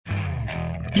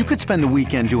You could spend the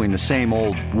weekend doing the same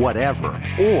old whatever,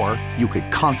 or you could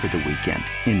conquer the weekend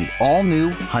in the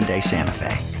all-new Hyundai Santa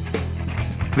Fe.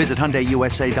 Visit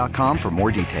HyundaiUSA.com for more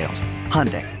details.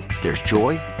 Hyundai, there's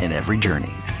joy in every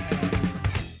journey.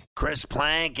 Chris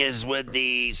Plank is with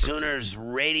the Sooners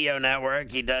Radio Network.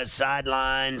 He does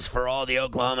sidelines for all the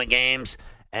Oklahoma games,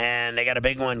 and they got a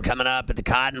big one coming up at the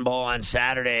Cotton Bowl on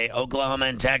Saturday. Oklahoma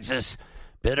and Texas,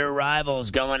 bitter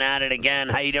rivals going at it again.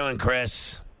 How you doing,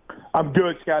 Chris? I'm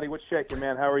good, Scotty. What's shaking,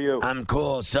 man? How are you? I'm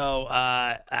cool. So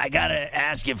I got to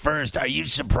ask you first, are you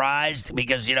surprised?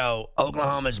 Because,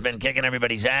 Oklahoma's been kicking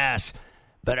everybody's ass.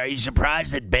 But are you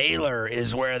surprised that Baylor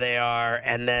is where they are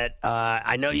and that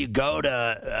I know you go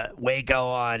to Waco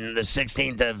on the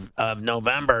 16th of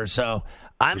November, so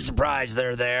I'm surprised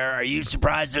they're there. Are you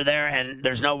surprised they're there and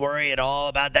there's no worry at all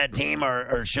about that team,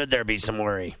 or should there be some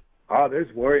worry? Oh,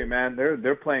 there's worry, man.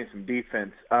 They're playing some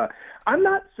defense. I'm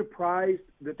not surprised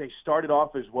that they started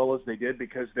off as well as they did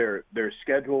because their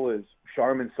schedule is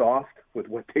Charmin soft with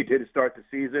what they did to start the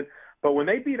season. But when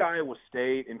they beat Iowa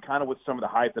State and kind of with some of the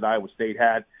hype that Iowa State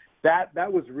had,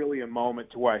 that was really a moment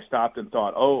to where I stopped and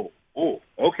thought, oh,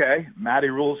 okay, Matty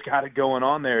Rule's got it going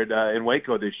on there in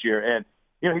Waco this year. And,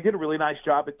 he did a really nice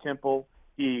job at Temple.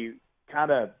 He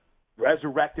kind of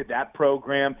resurrected that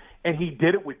program, and he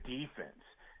did it with defense.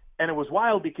 And it was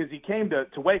wild because he came to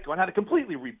Waco and had to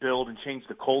completely rebuild and change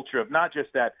the culture of not just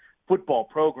that football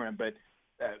program, but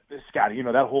Scotty,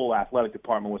 that whole athletic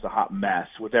department was a hot mess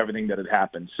with everything that had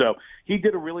happened. So he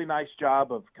did a really nice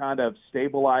job of kind of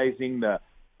stabilizing the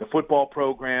football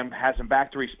program, has them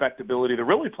back to respectability. They're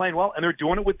really playing well, and they're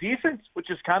doing it with defense,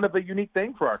 which is kind of a unique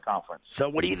thing for our conference. So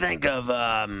what do you think of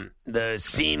the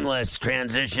seamless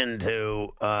transition to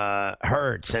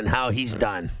Hurts and how he's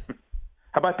done?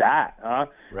 How about that?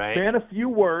 Right. Man, a few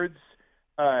words.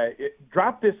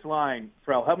 Drop this line,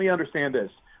 Frel. Help me understand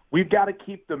this. We've got to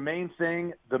keep the main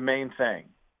thing the main thing.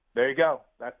 There you go.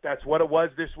 That's what it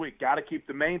was this week. Got to keep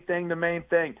the main thing the main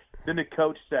thing. Then the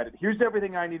coach said it. Here's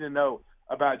everything I need to know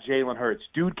about Jalen Hurts.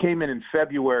 Dude came in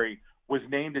February, was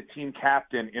named a team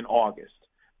captain in August.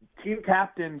 Team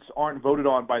captains aren't voted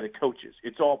on by the coaches.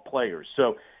 It's all players.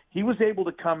 So he was able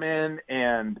to come in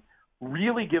and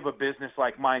really give a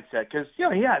business-like mindset because, he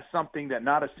has something that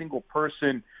not a single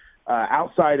person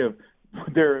outside of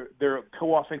their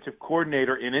co-offensive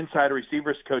coordinator and inside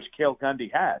receivers coach Cale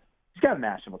Gundy had. He's got a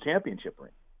national championship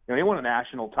ring. He won a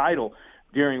national title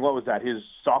during, his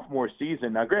sophomore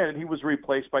season. Now, granted, he was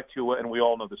replaced by Tua, and we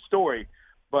all know the story,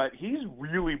 but he's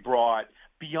really brought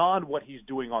beyond what he's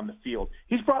doing on the field.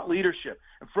 He's brought leadership.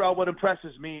 And Pharrell, what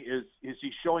impresses me is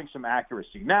he's showing some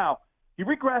accuracy. Now, he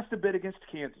regressed a bit against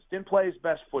Kansas, didn't play his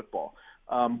best football.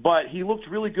 But he looked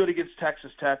really good against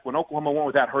Texas Tech. When Oklahoma went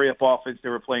with that hurry-up offense, they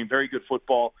were playing very good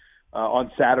football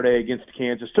on Saturday against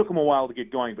Kansas. Took him a while to get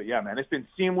going. But, yeah, man, it's been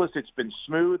seamless. It's been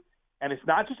smooth. And it's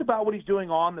not just about what he's doing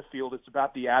on the field. It's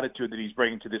about the attitude that he's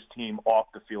bringing to this team off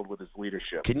the field with his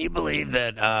leadership. Can you believe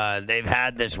that they've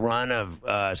had this run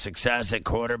of success at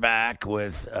quarterback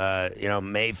with,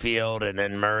 Mayfield and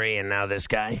then Murray and now this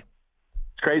guy?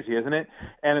 It's crazy, isn't it?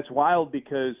 And it's wild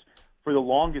because – for the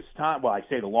longest time, well, I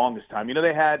say the longest time,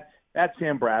 they had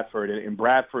Sam Bradford, and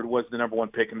Bradford was the number one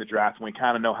pick in the draft, and we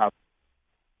kind of know how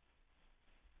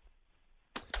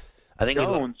I think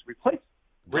Jones replaced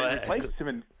him,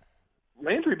 and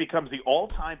Landry becomes the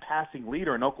all-time passing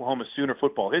leader in Oklahoma Sooner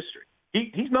football history.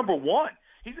 He's number one.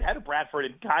 He's ahead of Bradford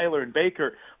and Kyler and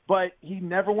Baker, but he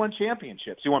never won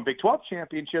championships. He won Big 12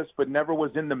 championships, but never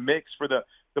was in the mix for the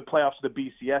playoffs of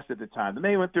the BCS at the time. Then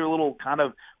they went through a little kind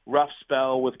of rough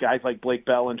spell with guys like Blake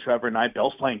Bell and Trevor Knight.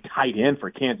 Bell's playing tight end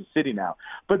for Kansas City now.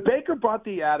 But Baker brought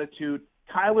the attitude.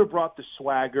 Kyler brought the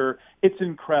swagger. It's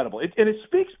incredible. And it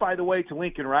speaks, by the way, to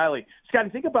Lincoln Riley.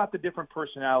 Scotty, think about the different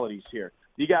personalities here.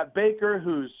 You got Baker,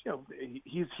 who's,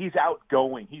 he's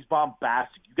outgoing. He's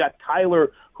bombastic. You got Kyler,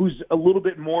 who's a little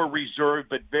bit more reserved,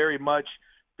 but very much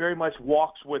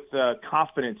walks with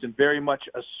confidence and very much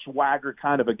a swagger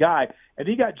kind of a guy. And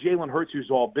you got Jalen Hurts,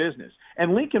 who's all business.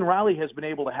 And Lincoln Riley has been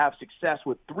able to have success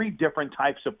with three different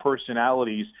types of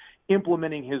personalities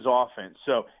implementing his offense.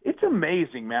 So it's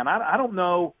amazing, man. I don't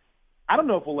know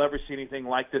if we'll ever see anything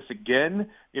like this again,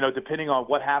 depending on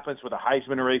what happens with a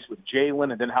Heisman race with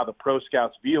Jalen and then how the pro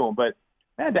scouts view him. But,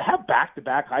 man, to have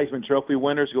back-to-back Heisman Trophy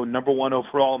winners go number one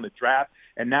overall in the draft,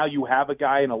 and now you have a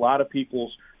guy in a lot of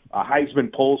people's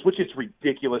Heisman polls, which is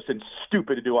ridiculous and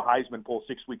stupid to do a Heisman poll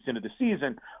 6 weeks into the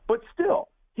season, but still,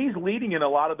 he's leading in a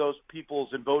lot of those people's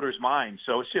and voters' minds.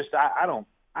 So it's just,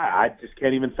 I just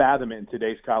can't even fathom it in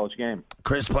today's college game.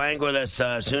 Chris Plank with us,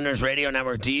 Sooners Radio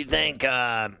Network. Do you think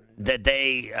that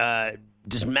they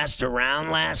just messed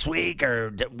around last week,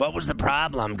 or what was the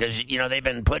problem? Because, they've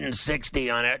been putting 60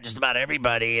 on it, just about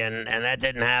everybody, and that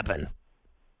didn't happen.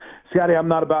 Scotty, I'm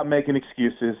not about making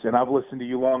excuses, and I've listened to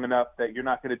you long enough that you're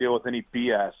not going to deal with any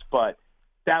BS, but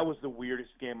that was the weirdest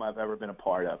game I've ever been a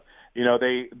part of.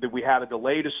 We had a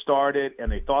delay to start it,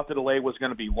 and they thought the delay was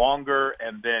going to be longer,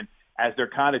 and then as they're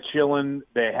kind of chilling,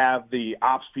 they have the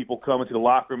ops people come into the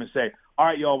locker room and say, all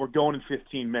right, y'all, we're going in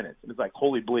 15 minutes. And it's like,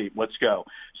 holy bleep, let's go.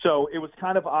 So it was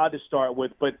kind of odd to start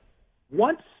with, but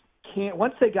once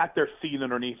they got their feet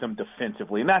underneath them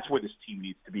defensively, and that's where this team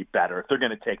needs to be better if they're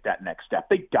going to take that next step.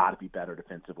 They got to be better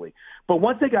defensively. But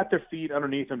once they got their feet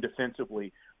underneath them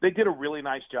defensively, they did a really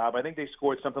nice job. I think they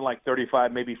scored something like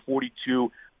 35, maybe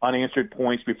 42 unanswered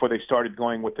points before they started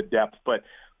going with the depth. But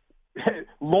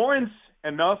Lawrence,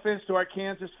 and no offense to our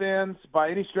Kansas fans by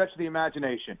any stretch of the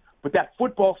imagination, but that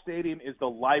football stadium is the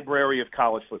library of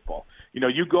college football.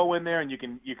 You go in there and you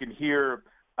can hear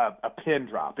a pin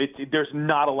drop. There's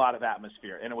not a lot of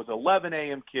atmosphere, and it was 11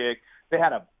 a.m. kick.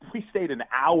 We stayed an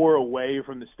hour away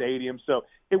from the stadium, so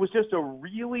it was just a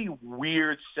really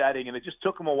weird setting, and it just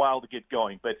took them a while to get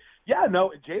going. But yeah,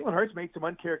 no, Jalen Hurts made some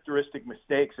uncharacteristic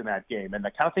mistakes in that game, and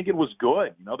I kind of think it was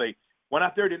good. They went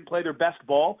out there, didn't play their best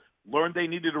ball, learned they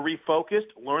needed to refocus,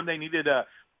 learned they needed to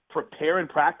prepare and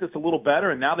practice a little better,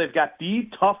 and now they've got the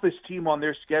toughest team on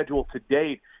their schedule to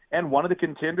date, and one of the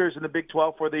contenders in the Big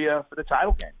 12 for the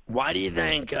title game. Why do you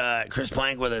think, Chris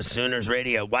Plank with the Sooners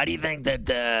Radio, why do you think that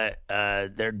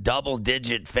they're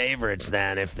double-digit favorites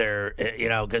then if they're,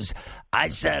 because I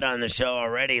said on the show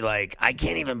already, I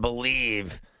can't even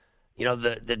believe –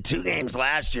 the two games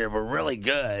last year were really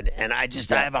good, and I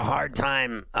have a hard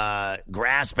time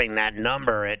grasping that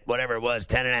number at whatever it was,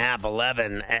 10.5,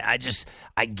 11.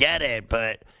 I get it,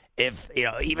 but if,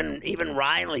 even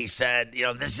Riley said,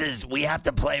 we have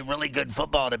to play really good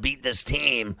football to beat this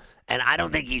team, and I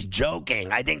don't think he's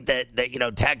joking. I think that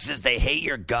Texas, they hate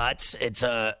your guts. It's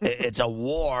a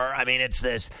war. I mean, it's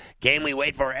this game we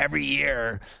wait for every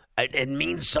year. It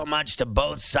means so much to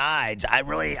both sides. I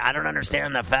don't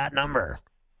understand the fat number.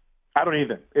 I don't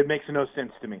either. It makes no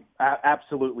sense to me.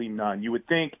 Absolutely none. You would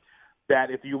think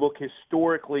that if you look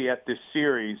historically at this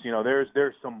series,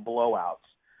 there's some blowouts.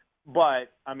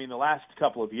 But, I mean, the last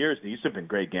couple of years, these have been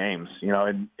great games,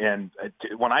 and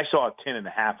when I saw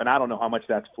 10.5, and I don't know how much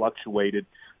that's fluctuated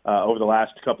over the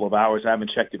last couple of hours. I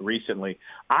haven't checked it recently.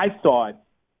 I thought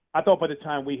by the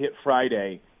time we hit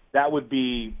Friday, that would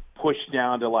be pushed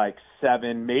down to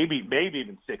 7, maybe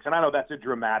even 6. And I know that's a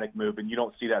dramatic move, and you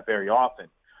don't see that very often.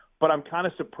 But I'm kind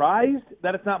of surprised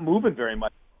that it's not moving very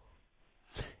much.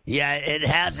 Yeah, it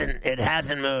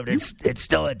hasn't moved. It's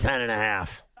still at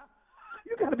 10.5.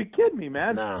 You got to be kidding me,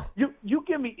 man. No. You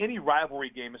give me any rivalry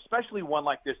game, especially one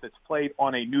like this that's played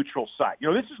on a neutral site.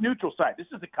 This is neutral site. This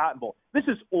is the Cotton Bowl. This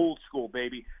is old school,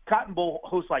 baby. Cotton Bowl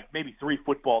hosts maybe 3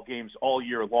 football games all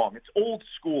year long. It's old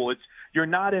school. You're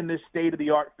not in this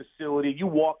state-of-the-art facility. You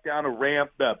walk down a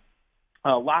ramp. The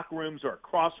locker rooms are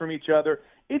across from each other.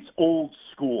 It's old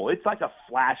school. It's like a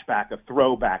flashback, a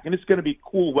throwback, and it's going to be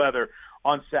cool weather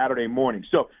on Saturday morning.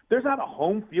 So there's not a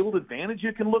home field advantage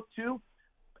you can look to.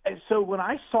 And so when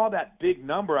I saw that big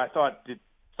number, I thought, did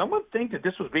someone think that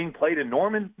this was being played in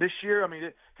Norman this year? I mean,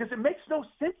 because it makes no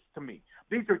sense to me.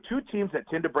 These are two teams that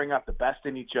tend to bring out the best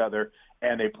in each other,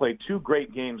 and they played 2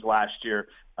 great games last year.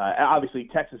 Obviously,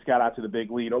 Texas got out to the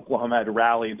big lead. Oklahoma had to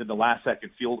rally and did the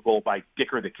last-second field goal by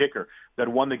Dicker the kicker that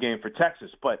won the game for Texas.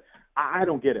 But I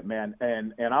don't get it, man.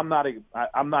 And I'm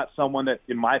not someone that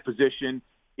in my position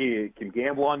can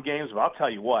gamble on games. But I'll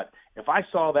tell you what, if I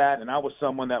saw that and I was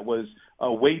someone that was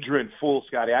wagering full,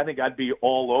 Scotty, I think I'd be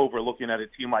all over looking at a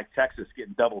team like Texas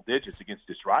getting double digits against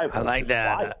this rival. I like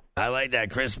that. I like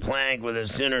that. Chris Plank with the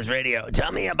Sooners Radio.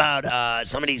 Tell me about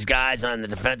some of these guys on the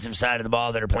defensive side of the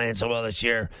ball that are playing so well this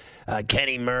year.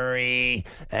 Kenny Murray,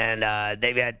 and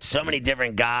they've got so many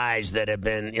different guys that have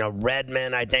been,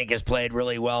 Redmond, I think, has played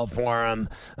really well for them.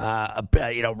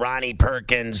 Ronnie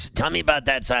Perkins. Tell me about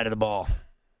that side of the ball.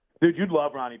 Dude, you'd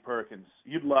love Ronnie Perkins.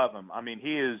 You'd love him. I mean,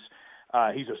 he's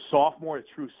a sophomore, a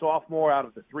true sophomore out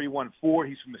of the 314.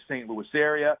 He's from the St. Louis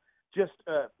area. Just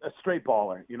a straight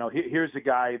baller. Here's a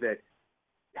guy that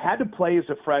had to play as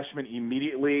a freshman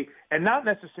immediately, and not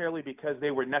necessarily because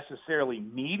they were necessarily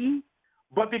needy,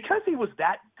 but because he was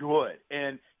that good.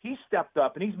 And he stepped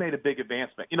up, and he's made a big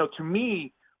advancement. To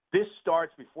me, this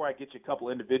starts, before I get you a couple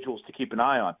individuals to keep an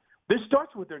eye on, this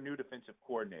starts with their new defensive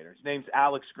coordinator. His name's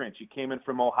Alex Grinch. He came in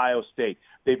from Ohio State.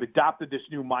 They've adopted this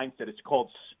new mindset. It's called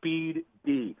Speed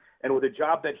D. And with the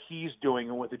job that he's doing,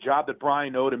 and with the job that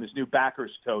Brian Odom, his new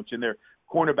backers coach, and their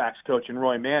cornerbacks coach, and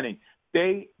Roy Manning,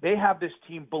 they have this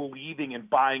team believing and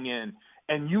buying in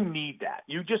and you need that.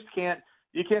 You just can't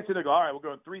sit there and go, all right, we're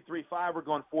going 3-3-5, we're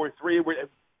going 4-3.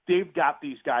 They've got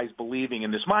these guys believing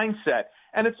in this mindset,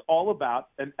 and it's all about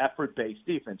an effort-based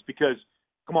defense because,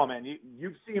 come on, man,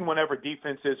 you've seen whenever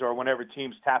defenses or whenever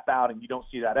teams tap out and you don't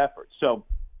see that effort. So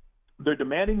they're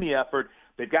demanding the effort.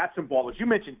 They've got some ballers. You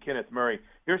mentioned Kenneth Murray.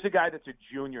 Here's a guy that's a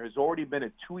junior, has already been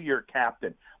a 2-year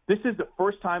captain. This is the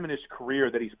first time in his career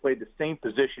that he's played the same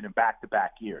position in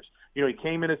back-to-back years. You know, he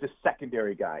came in as a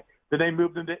secondary guy. Then they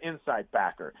moved him to inside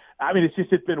backer. I mean,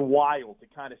 it's been wild to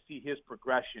kind of see his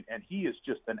progression, and he is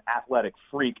just an athletic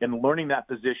freak and learning that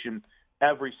position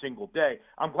every single day.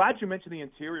 I'm glad you mentioned the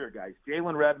interior guys.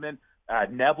 Jalen Redmond,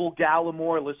 Neville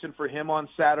Gallimore, listen for him on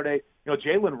Saturday. You know,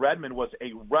 Jalen Redmond was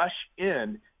a rush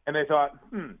in, and they thought,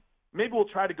 maybe we'll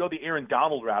try to go the Aaron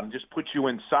Donald route and just put you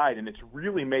inside, and it's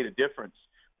really made a difference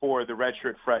for the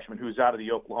redshirt freshman who's out of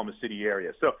the Oklahoma City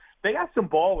area. So they got some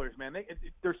ballers, man.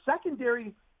 Their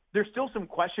secondary, there's still some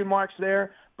question marks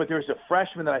there, but there's a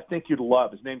freshman that I think you'd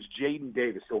love. His name's Jaden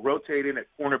Davis. He'll rotate in at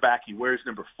cornerback. He wears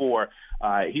number 4.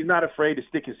 He's not afraid to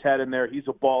stick his head in there. He's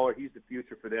a baller. He's the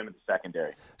future for them in the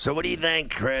secondary. So what do you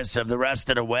think, Chris, of the rest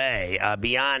of the way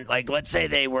beyond, like, let's say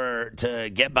they were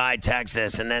to get by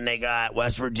Texas and then they got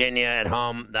West Virginia at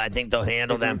home. I think they'll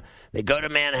handle them. They go to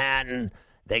Manhattan.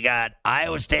 They got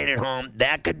Iowa State at home.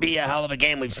 That could be a hell of a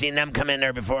game. We've seen them come in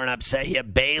there before and upset you.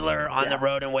 Baylor on the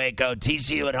road in Waco,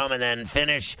 TCU at home, and then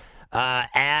finish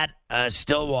at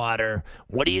Stillwater.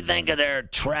 What do you think of their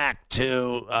track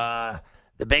to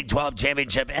the Big 12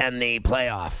 championship and the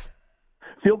playoff?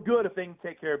 Feel good if they can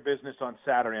take care of business on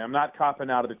Saturday. I'm not copping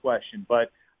out of the question,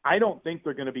 but I don't think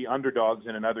they're going to be underdogs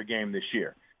in another game this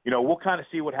year. You know, we'll kind of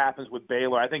see what happens with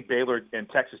Baylor. I think Baylor and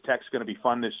Texas Tech is going to be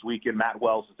fun this weekend. Matt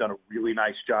Wells has done a really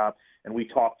nice job, and we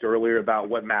talked earlier about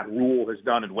what Matt Rule has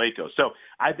done in Waco. So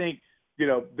I think, you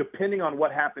know, depending on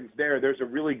what happens there's a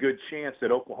really good chance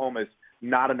that Oklahoma is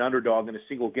not an underdog in a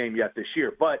single game yet this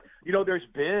year. But, you know, there's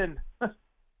been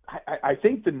I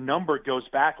think the number goes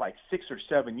back like 6 or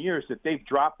 7 years that they've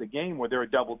dropped the game where they're a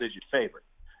double-digit favorite.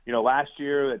 You know, last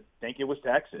year, I think it was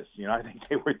Texas. You know, I think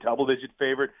they were a double-digit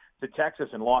favorite to Texas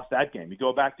and lost that game. You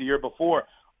go back the year before,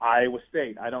 Iowa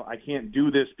State. I can't do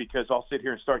this because I'll sit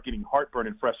here and start getting heartburn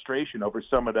and frustration over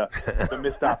some of the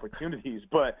missed opportunities.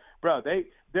 But, bro,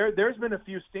 there's been a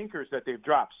few stinkers that they've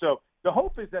dropped. So the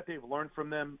hope is that they've learned from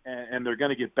them and they're going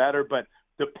to get better. But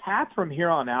the path from here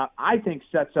on out, I think,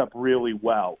 sets up really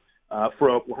well for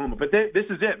Oklahoma. But this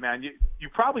is it, man. You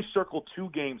probably circled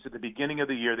 2 games at the beginning of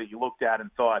the year that you looked at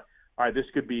and thought, all right, this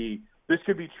could be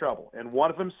trouble. And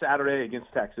one of them Saturday against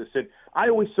Texas. And I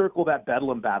always circle that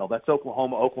Bedlam battle. That's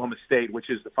Oklahoma State, which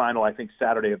is the final, I think,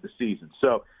 Saturday of the season.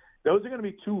 So those are going to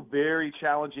be 2 very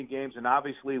challenging games. And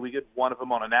obviously we get one of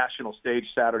them on a national stage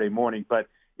Saturday morning. But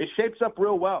it shapes up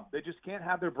real well. They just can't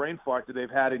have their brain fart that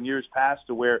they've had in years past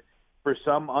to where for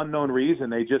some unknown reason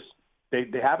they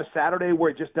have a Saturday where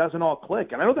it just doesn't all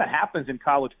click. And I know that happens in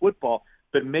college football,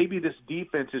 but maybe this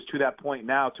defense is to that point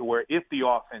now to where if the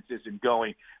offense isn't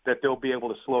going, that they'll be able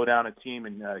to slow down a team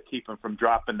and keep them from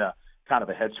dropping kind of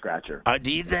a head scratcher.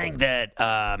 Do you think that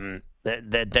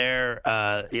that they're,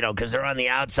 because they're on the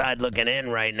outside looking in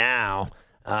right now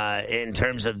in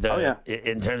terms of the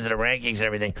in terms of the rankings and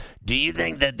everything, do you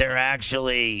think that they're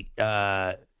actually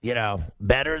better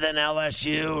than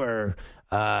LSU or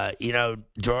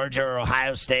Georgia or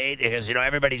Ohio State? Because,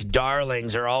 everybody's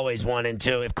darlings are always 1 and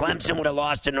 2. If Clemson would have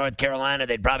lost to North Carolina,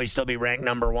 they'd probably still be ranked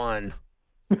number 1.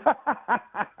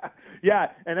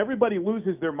 Yeah, and everybody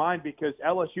loses their mind because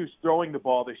LSU's throwing the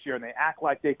ball this year, and they act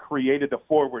like they created the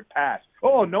forward pass.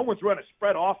 Oh, no one's run a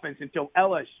spread offense until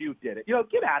LSU did it.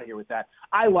 Get out of here with that.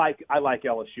 I like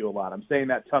LSU a lot. I'm saying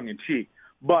that tongue-in-cheek.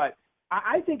 But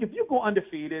I think if you go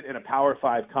undefeated in a Power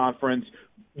 5 conference,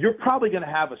 you're probably going to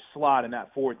have a slot in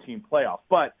that 4-team playoff.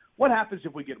 But what happens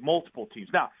if we get multiple teams?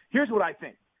 Now, here's what I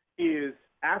think is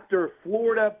after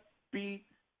Florida beat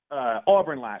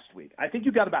Auburn last week, I think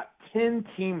you've got about 10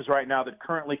 teams right now that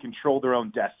currently control their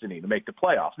own destiny to make the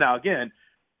playoffs. Now, again,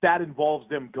 that involves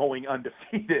them going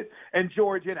undefeated. And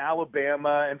Georgia and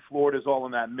Alabama and Florida's all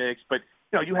in that mix. But,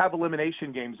 you have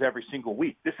elimination games every single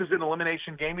week. This is an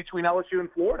elimination game between LSU and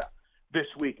Florida this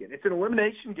weekend. It's an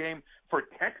elimination game for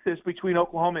Texas between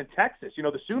Oklahoma and Texas.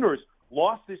 The Sooners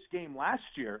lost this game last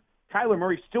year. Kyler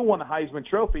Murray still won the Heisman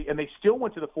Trophy, and they still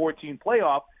went to the 14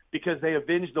 playoff because they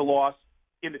avenged the loss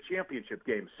in the championship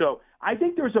game. So I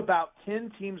think there's about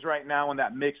 10 teams right now in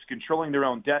that mix controlling their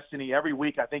own destiny. Every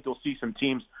week I think you'll see some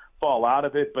teams fall out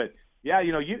of it. But, yeah,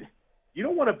 you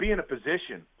don't want to be in a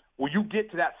position where you get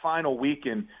to that final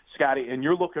weekend, Scotty, and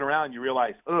you're looking around and you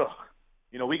realize,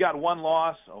 we got 1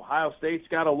 loss. Ohio State's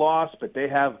got a loss, but they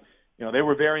have, They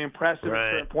were very impressive right.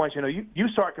 at certain points. You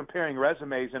start comparing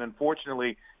resumes, and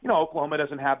unfortunately, Oklahoma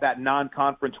doesn't have that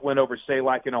non-conference win over, say,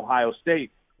 like in Ohio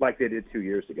State, like they did 2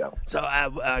 years ago. So,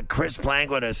 Chris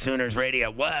Plankwood of Sooners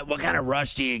Radio, what kind of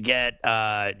rush do you get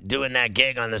doing that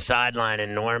gig on the sideline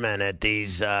in Norman at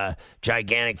these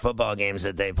gigantic football games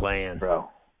that they play in? Bro,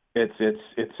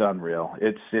 it's unreal.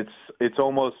 It's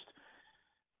almost.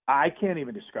 I can't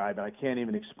even describe it. I can't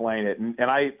even explain it. And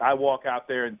I walk out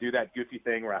there and do that goofy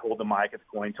thing where I hold the mic at the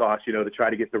coin toss, to try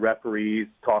to get the referees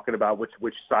talking about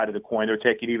which side of the coin they're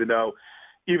taking, even though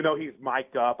he's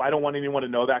mic'd up. I don't want anyone to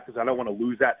know that because I don't want to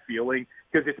lose that feeling,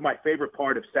 because it's my favorite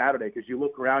part of Saturday, because you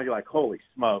look around, you're like, holy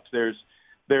smokes, there's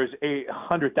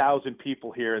 100,000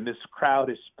 people here, and this crowd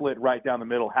is split right down the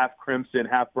middle, half crimson,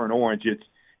 half burnt orange.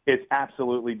 It's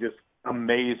absolutely just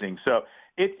amazing. So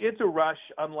it's a rush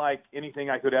unlike anything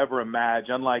I could ever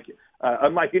imagine, unlike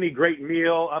any great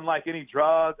meal, unlike any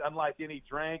drug, unlike any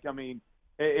drink. I mean,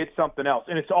 it's something else.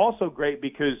 And it's also great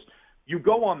because you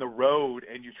go on the road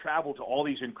and you travel to all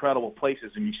these incredible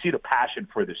places and you see the passion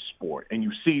for this sport, and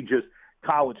you see just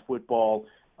college football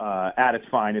at its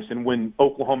finest. And when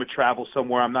Oklahoma travels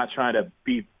somewhere, I'm not trying to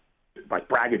be like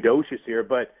braggadocious here,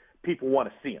 but people want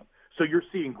to see them. So you're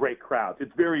seeing great crowds.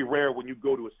 It's very rare when you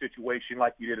go to a situation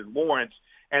like you did in Lawrence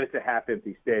and it's a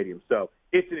half-empty stadium. So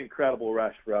it's an incredible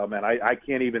rush, bro, man. I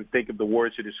can't even think of the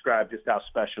words to describe just how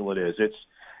special it is.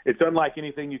 It's unlike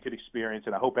anything you could experience,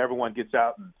 and I hope everyone gets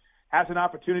out and has an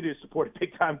opportunity to support a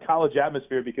big-time college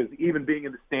atmosphere, because even being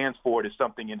in the stands for it is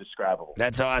something indescribable.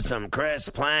 That's awesome. Chris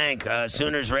Plank,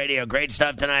 Sooners Radio, great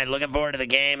stuff tonight. Looking forward to the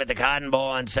game at the Cotton Bowl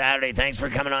on Saturday. Thanks for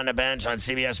coming on the bench on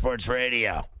CBS Sports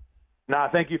Radio. Nah,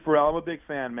 thank you, Pharrell. I'm a big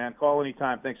fan, man. Call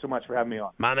anytime. Thanks so much for having me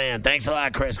on. My man. Thanks a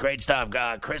lot, Chris. Great stuff.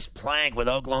 Chris Plank with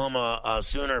Oklahoma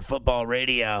Sooner Football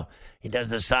Radio. He does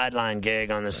the sideline gig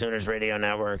on the Sooners Radio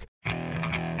Network.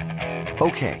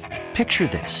 Okay, picture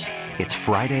this. It's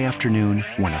Friday afternoon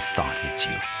when a thought hits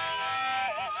you.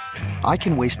 I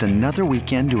can waste another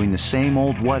weekend doing the same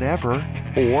old whatever,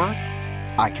 or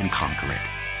I can conquer it.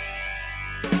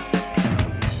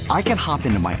 I can hop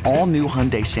into my all-new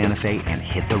Hyundai Santa Fe and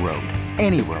hit the road.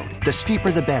 Any road. The steeper,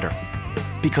 the better.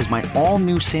 Because my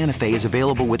all-new Santa Fe is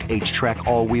available with H-Track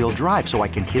all-wheel drive, so I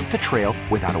can hit the trail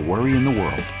without a worry in the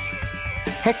world.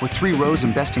 Heck, with 3 rows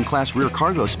and best-in-class rear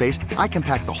cargo space, I can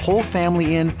pack the whole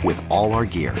family in with all our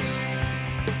gear.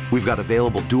 We've got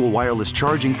available dual wireless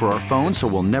charging for our phones, so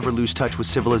we'll never lose touch with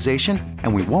civilization,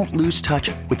 and we won't lose touch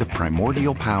with the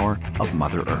primordial power of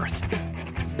Mother Earth.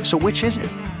 So which is it?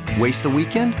 Waste the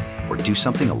weekend or do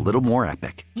something a little more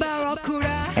epic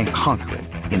and conquer it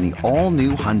in the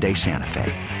all-new Hyundai Santa Fe.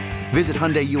 Visit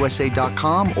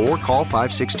HyundaiUSA.com or call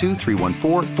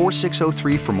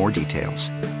 562-314-4603 for more details.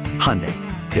 Hyundai,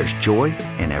 there's joy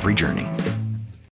in every journey.